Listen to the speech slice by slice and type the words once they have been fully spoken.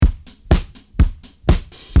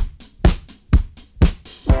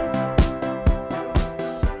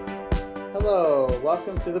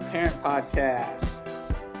welcome to the Parent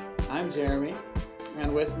Podcast. I'm Jeremy,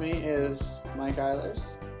 and with me is Mike Eilers,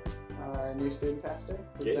 our new student pastor,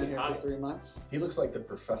 who's been here for 3 months. He looks like the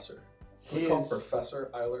professor. We call him Professor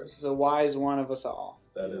Eilers. The wise one of us all.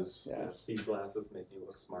 That is. Yes. These glasses make me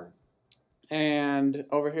look smart. And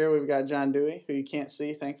over here we've got John Dewey, who you can't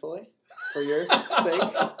see, thankfully, for your sake.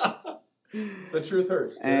 The truth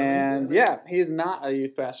hurts. And yeah, he's not a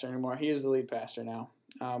youth pastor anymore. He is the lead pastor now.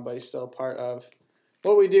 But he's still part of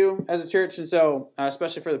what we do as a church. And so,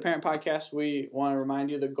 especially for the Parent Podcast, we want to remind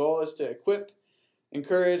you the goal is to equip,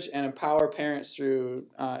 encourage, and empower parents through,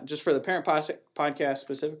 just for the Parent Podcast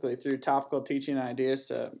specifically, through topical teaching and ideas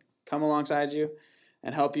to come alongside you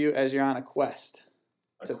and help you as you're on a quest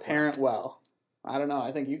to parent well. I don't know.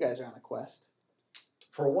 I think you guys are on a quest.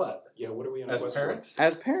 For what? Yeah, what are we on a As quest parents?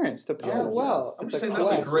 As parents, to parent well. I'm just saying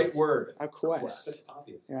that's a great word. A quest. That's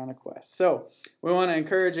obvious. You're on a quest. So we want to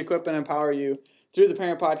encourage, equip, and empower you through the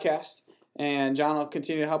Parent Podcast. And John will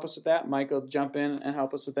continue to help us with that. Mike will jump in and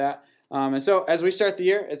help us with that. And so as we start the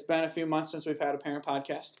year, it's been a few months since we've had a Parent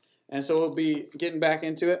Podcast. And so we'll be getting back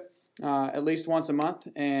into it at least once a month.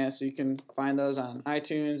 And so you can find those on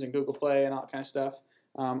iTunes and Google Play and all that kind of stuff.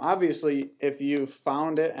 Obviously, if you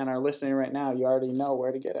found it and are listening right now, you already know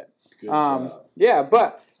where to get it. Good job. Yeah,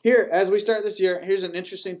 but here, as we start this year, here's an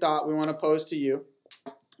interesting thought we want to pose to you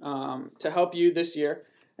to help you this year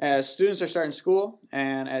as students are starting school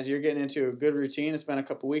and as you're getting into a good routine. It's been a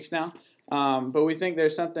couple weeks now, but we think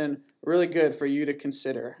there's something really good for you to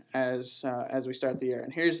consider as we start the year.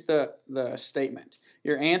 And here's the statement.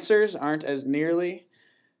 Your answers aren't as nearly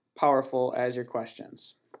powerful as your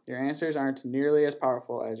questions. Your answers aren't nearly as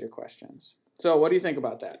powerful as your questions. So what do you think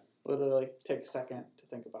about that? Literally take a second to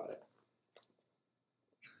think about it.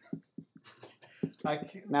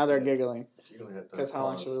 Now they're giggling. Because how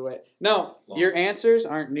long should we wait? No, your answers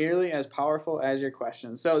aren't nearly as powerful as your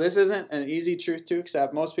questions. So this isn't an easy truth to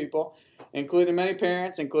accept. Most people, including many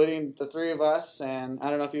parents, including the three of us, and I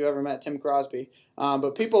don't know if you've ever met Tim Crosby,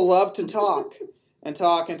 but people love to talk and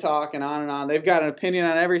talk and talk and on. They've got an opinion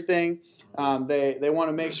on everything. They want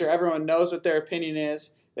to make sure everyone knows what their opinion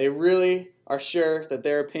is. They really are sure that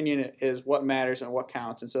their opinion is what matters and what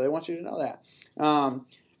counts, and so they want you to know that.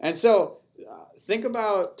 And so think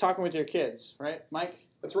about talking with your kids, right, Mike?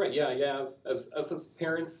 That's right. Yeah. As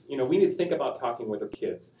parents, we need to think about talking with our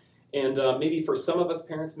kids, and maybe for some of us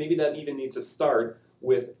parents, maybe that even needs to start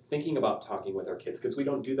with thinking about talking with our kids because we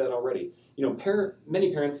don't do that already.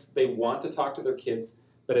 Many parents, they want to talk to their kids.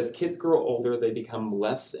 But as kids grow older, they become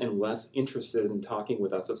less and less interested in talking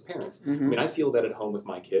with us as parents. Mm-hmm. I mean, I feel that at home with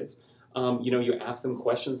my kids. You ask them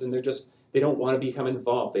questions and they don't want to become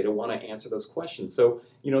involved. They don't want to answer those questions. So,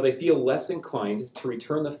 they feel less inclined to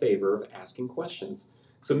return the favor of asking questions.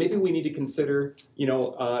 So maybe we need to consider,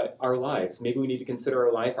 our lives. Maybe we need to consider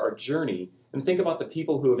our life, our journey, and think about the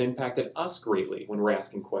people who have impacted us greatly when we're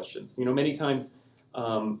asking questions. Many times,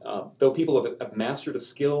 though people have mastered a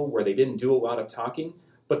skill where they didn't do a lot of talking,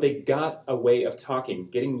 but they got a way of talking,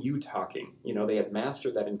 getting you talking. They had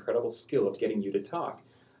mastered that incredible skill of getting you to talk.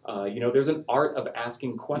 There's an art of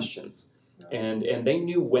asking questions. And they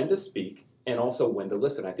knew when to speak and also when to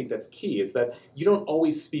listen. I think that's key, is that you don't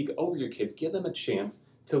always speak over your kids. Give them a chance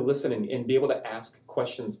to listen and be able to ask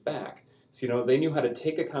questions back. So, they knew how to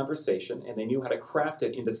take a conversation and they knew how to craft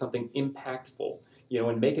it into something impactful.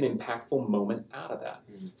 And make an impactful moment out of that.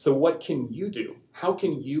 Mm-hmm. So what can you do? How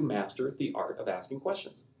can you master the art of asking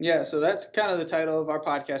questions? Yeah, so that's kind of the title of our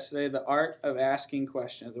podcast today, The Art of Asking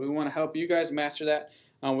Questions. We want to help you guys master that.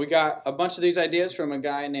 We got a bunch of these ideas from a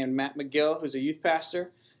guy named Matt McGill, who's a youth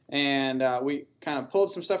pastor, and we kind of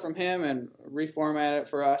pulled some stuff from him and reformatted it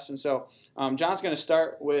for us. And so John's going to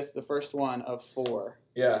start with the first one of 4.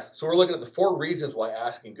 Yeah, so we're looking at the 4 reasons why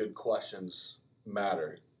asking good questions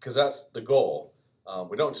matter, because that's the goal.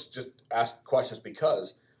 We don't just ask questions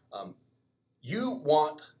because you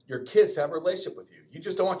want your kids to have a relationship with you. You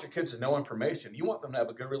just don't want your kids to know information. You want them to have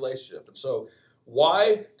a good relationship. And so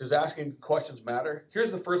why does asking questions matter? Here's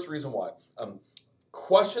the first reason why.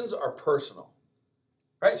 Questions are personal,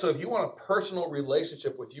 right? So if you want a personal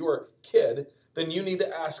relationship with your kid, then you need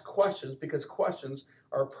to ask questions because questions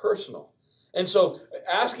are personal. And so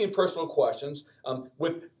asking personal questions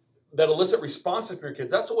that elicit responses from your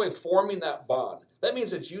kids, that's a way of forming that bond. That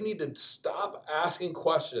means that you need to stop asking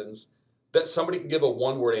questions that somebody can give a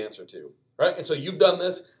one-word answer to, right? And so you've done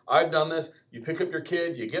this, I've done this. You pick up your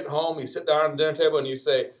kid, you get home, you sit down at the dinner table, and you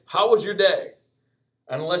say, how was your day?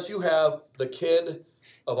 And unless you have the kid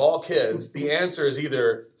of all kids, the answer is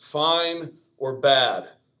either fine or bad,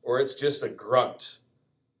 or it's just a grunt.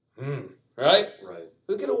 Right? Right.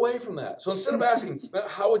 So get away from that. So instead of asking,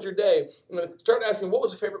 how was your day? Start asking, what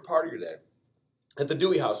was the favorite part of your day? At the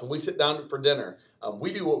Dewey House, when we sit down for dinner,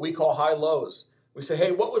 we do what we call high lows. We say,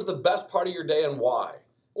 hey, what was the best part of your day and why?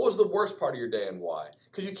 What was the worst part of your day and why?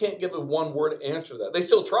 Because you can't give a one-word answer to that. They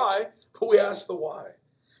still try, but we ask the why.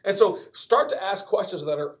 And so start to ask questions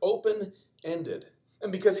that are open-ended.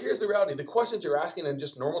 And because here's the reality, the questions you're asking in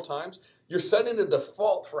just normal times, you're setting a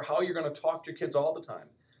default for how you're going to talk to your kids all the time.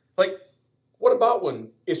 Like, what about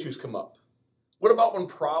when issues come up? What about when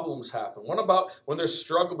problems happen? What about when there's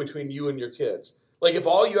struggle between you and your kids? Like if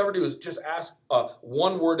all you ever do is just ask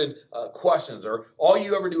one-worded questions, or all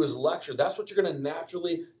you ever do is lecture, that's what you're going to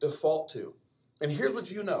naturally default to. And here's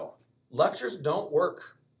what you know. Lectures don't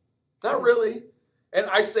work. Not really. And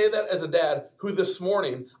I say that as a dad who this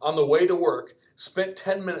morning on the way to work spent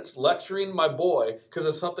 10 minutes lecturing my boy because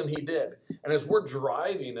of something he did. And as we're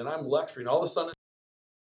driving and I'm lecturing, all of a sudden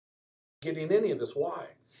getting any of this. Why?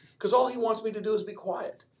 Because all he wants me to do is be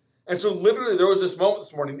quiet. And so literally there was this moment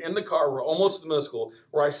this morning in the car, we're almost to the middle school,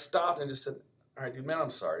 where I stopped and just said, all right, dude, man, I'm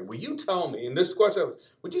sorry. Will you tell me, and this question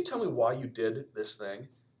was, would you tell me why you did this thing?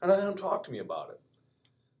 And I let him talk to me about it.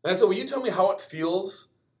 And I said, will you tell me how it feels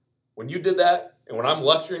when you did that and when I'm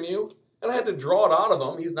lecturing you? And I had to draw it out of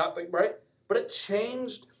him. He's not thinking, right? But it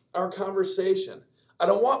changed our conversation. I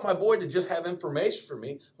don't want my boy to just have information from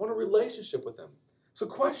me. I want a relationship with him. So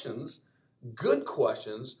questions, good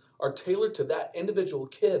questions, are tailored to that individual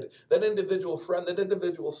kid, that individual friend, that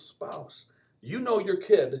individual spouse. You know your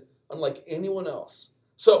kid unlike anyone else.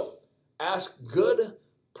 So ask good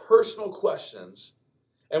personal questions.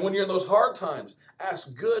 And when you're in those hard times,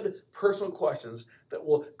 ask good personal questions that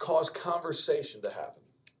will cause conversation to happen.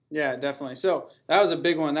 Yeah, definitely. So that was a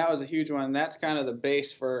big one. That was a huge one. That's kind of the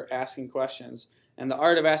base for asking questions and the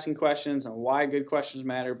art of asking questions and why good questions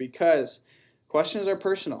matter, because questions are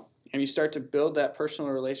personal. And you start to build that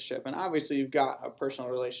personal relationship. And obviously, you've got a personal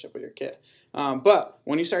relationship with your kid. But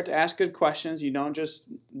when you start to ask good questions, you don't just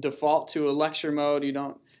default to a lecture mode. You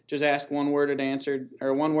don't just ask one-word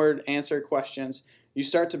answer questions. You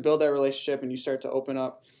start to build that relationship, and you start to open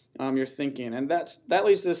up your thinking. And that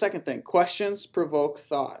leads to the second thing. Questions provoke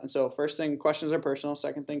thought. And so first thing, questions are personal.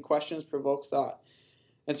 Second thing, questions provoke thought.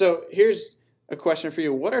 And so here's a question for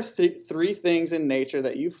you. What are three things in nature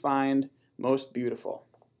that you find most beautiful?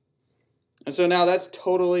 And so now that's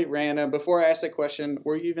totally random. Before I ask that question,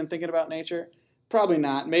 were you even thinking about nature? Probably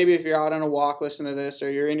not. Maybe if you're out on a walk listening to this, or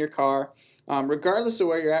you're in your car, regardless of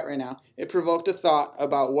where you're at right now, it provoked a thought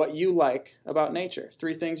about what you like about nature.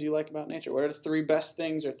 Three things you like about nature. What are the three best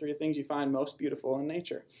things or three things you find most beautiful in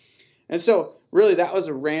nature? And so really that was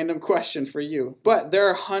a random question for you. But there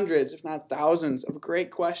are hundreds, if not thousands, of great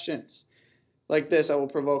questions like this that will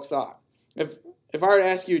provoke thought. If I were to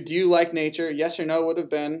ask you, do you like nature? Yes or no would have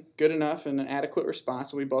been good enough and an adequate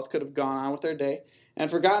response, and we both could have gone on with our day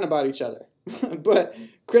and forgotten about each other. But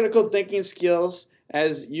critical thinking skills,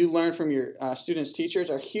 as you learn from your students' teachers,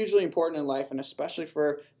 are hugely important in life, and especially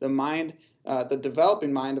for the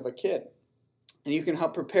developing mind of a kid. And you can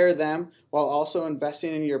help prepare them while also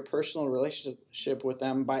investing in your personal relationship with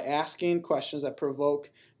them by asking questions that provoke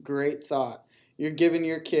great thought. You're giving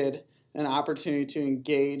your kid an opportunity to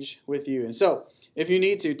engage with you. And so, if you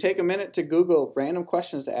need to, take a minute to Google random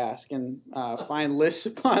questions to ask and find lists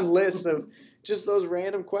upon lists of just those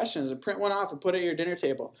random questions and print one off and put it at your dinner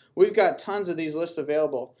table. We've got tons of these lists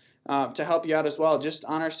available to help you out as well, just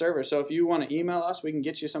on our server. So if you want to email us, we can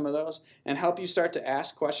get you some of those and help you start to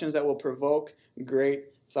ask questions that will provoke great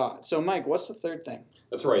thought. So Mike, what's the third thing?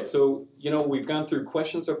 That's right. So, we've gone through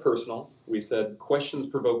questions are personal. We said questions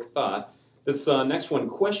provoke thought. This next one,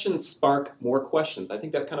 questions spark more questions. I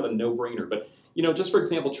think that's kind of a no-brainer. But, just for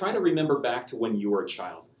example, try to remember back to when you were a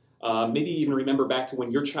child. Maybe even remember back to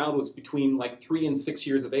when your child was between 3 and 6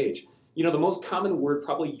 years of age. The most common word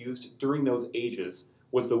probably used during those ages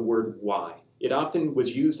was the word why. It often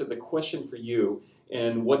was used as a question for you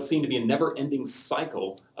in what seemed to be a never-ending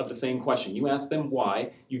cycle of the same question. You ask them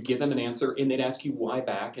why, you give them an answer, and they'd ask you why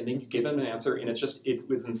back, and then you give them an answer, and it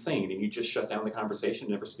was insane, and you just shut down the conversation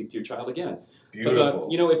and never speak to your child again. Beautiful.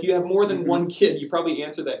 But, if you have more than one kid, you probably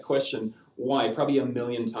answer that question why probably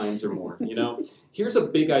 1,000,000 times or more, Here's a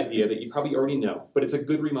big idea that you probably already know, but it's a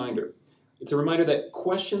good reminder. It's a reminder that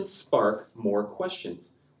questions spark more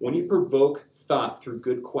questions. When you provoke thought through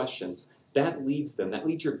good questions, that leads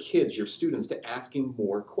your kids, your students, to asking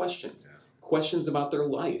more questions. Yeah. Questions about their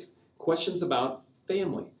life, questions about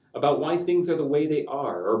family, about why things are the way they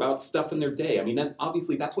are, or about stuff in their day. I mean, that's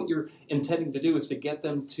what you're intending to do, is to get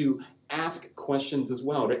them to ask questions as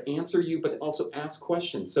well, to answer you, but to also ask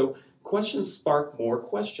questions. So questions spark more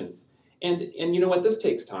questions. And you know what? This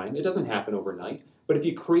takes time. It doesn't happen overnight. But if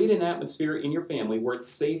you create an atmosphere in your family where it's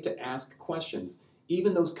safe to ask questions,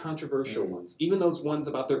 even those controversial ones, even those ones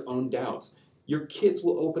about their own doubts, your kids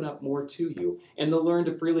will open up more to you, and they'll learn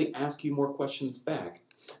to freely ask you more questions back.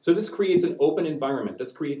 So this creates an open environment.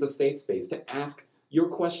 This creates a safe space to ask your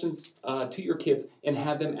questions to your kids and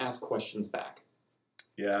have them ask questions back.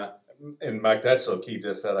 Yeah, and Mike, that's so key,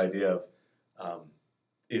 just that idea of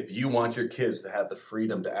if you want your kids to have the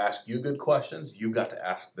freedom to ask you good questions, you got to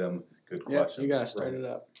ask them good questions. You got to start it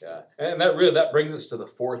up. Yeah, and that brings us to the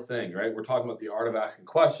fourth thing, right? We're talking about the art of asking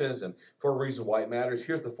questions and 4 reasons why it matters.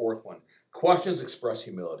 Here's the fourth one. Questions express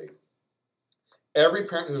humility. Every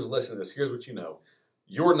parent who's listening to this, here's what you know.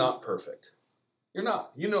 You're not perfect. You're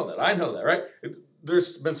not. You know that. I know that, right?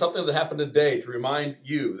 There's been something that happened today to remind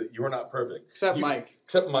you that you're not perfect. Except Mike.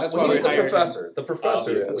 Except Mike. That's well, why he's we the professor. Him. The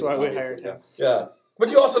professor is. That's why we hired him. Yeah. But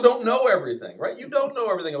you also don't know everything, right? You don't know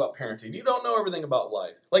everything about parenting. You don't know everything about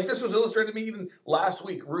life. Like this was illustrated to me even last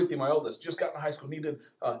week. Ruthie, my oldest, just got in high school, needed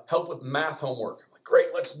help with math homework. I'm like, great,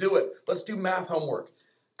 let's do it. Let's do math homework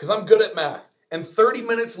because I'm good at math. And 30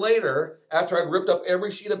 minutes later, after I'd ripped up every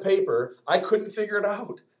sheet of paper, I couldn't figure it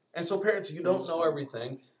out. And so parents, you don't know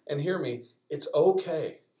everything. And hear me, it's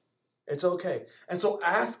okay. It's okay. And so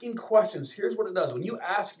asking questions, here's what it does. When you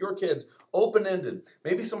ask your kids open-ended,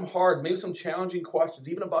 maybe some hard, maybe some challenging questions,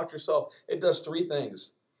 even about yourself, it does 3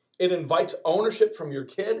 things. It invites ownership from your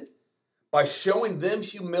kid by showing them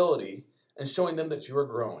humility and showing them that you are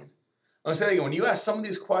growing. I'm saying again, when you ask some of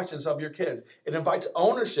these questions of your kids, it invites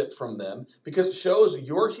ownership from them because it shows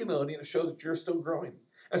your humility and it shows that you're still growing.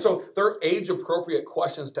 And so there are age-appropriate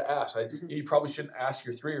questions to ask. You probably shouldn't ask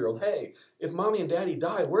your 3-year-old, hey, if mommy and daddy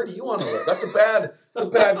die, where do you want to live? That's a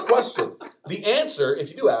bad question. The answer,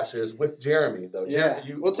 if you do ask it, is with Jeremy, though.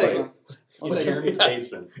 Jeremy, we'll take him. We'll Jeremy's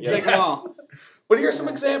basement. Yeah. Take them all. But here's some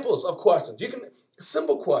examples of questions. You can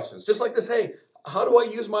simple questions, just like this. Hey, how do I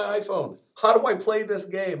use my iPhone? How do I play this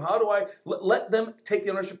game? How do I let them take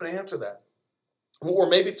the ownership and answer that? Or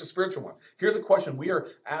maybe it's a spiritual one. Here's a question we are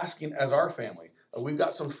asking as our family. We've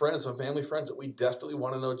got some friends, some family friends that we desperately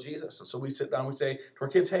want to know Jesus. And so we sit down and we say to our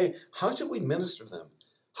kids, hey, how should we minister to them?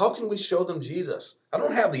 How can we show them Jesus? I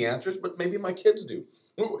don't have the answers, but maybe my kids do.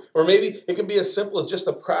 Or maybe it can be as simple as just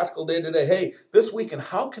a practical day-to-day. Hey, this weekend,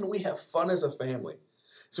 how can we have fun as a family?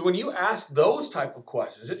 So when you ask those type of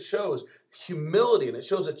questions, it shows humility and it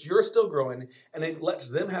shows that you're still growing and it lets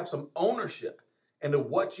them have some ownership into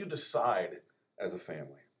what you decide as a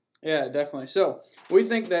family. Yeah, definitely. So we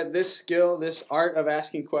think that this skill, this art of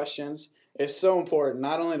asking questions is so important,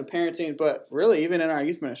 not only to parenting, but really even in our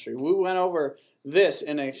youth ministry. We went over this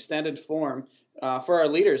in an extended form for our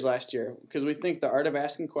leaders last year because we think the art of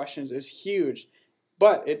asking questions is huge.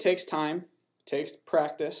 But it takes time, it takes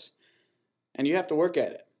practice, and you have to work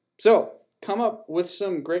at it. So come up with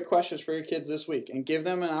some great questions for your kids this week and give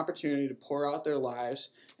them an opportunity to pour out their lives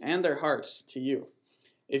and their hearts to you.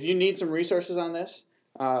 If you need some resources on this,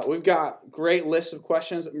 we've got great lists of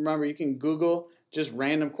questions. Remember, you can Google just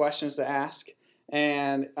random questions to ask.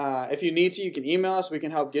 And if you need to, you can email us. We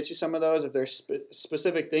can help get you some of those if there's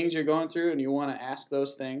specific things you're going through and you want to ask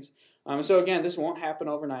those things. So again, this won't happen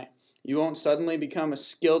overnight. You won't suddenly become a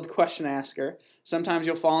skilled question asker. Sometimes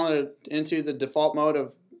you'll fall into the default mode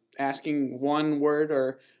of asking one word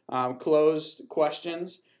or closed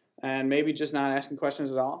questions and maybe just not asking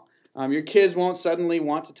questions at all. Your kids won't suddenly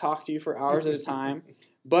want to talk to you for hours at a time,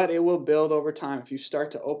 but it will build over time if you start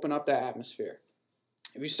to open up that atmosphere.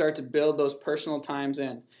 If you start to build those personal times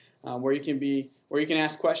in, where you can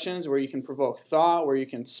ask questions, where you can provoke thought, where you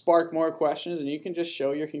can spark more questions, and you can just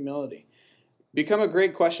show your humility. Become a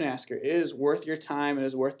great question asker. It is worth your time. It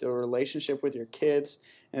is worth the relationship with your kids,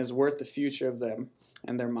 and it is worth the future of them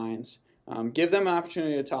and their minds. Give them an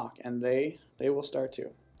opportunity to talk, and they will start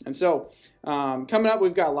to. And so, coming up,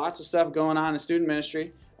 we've got lots of stuff going on in student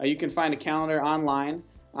ministry. You can find a calendar online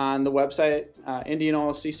on the website,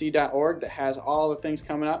 indianaolcc.org, that has all the things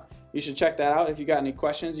coming up. You should check that out. If you got any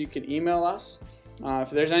questions, you can email us.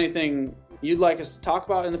 If there's anything you'd like us to talk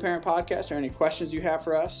about in the Parent Podcast or any questions you have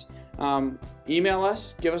for us, email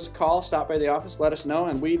us, give us a call, stop by the office, let us know,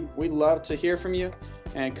 and we'd love to hear from you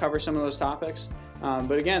and cover some of those topics.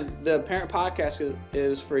 But again, the Parent Podcast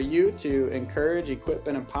is for you to encourage, equip,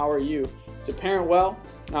 and empower you to parent well.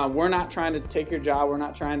 We're not trying to take your job. We're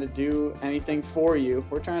not trying to do anything for you.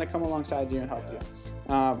 We're trying to come alongside you and help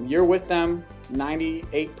you. You're with them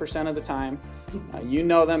 98% of the time. You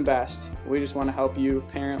know them best. We just want to help you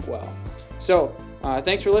parent well. So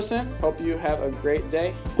thanks for listening. Hope you have a great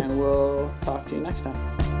day, and we'll talk to you next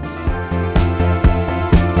time.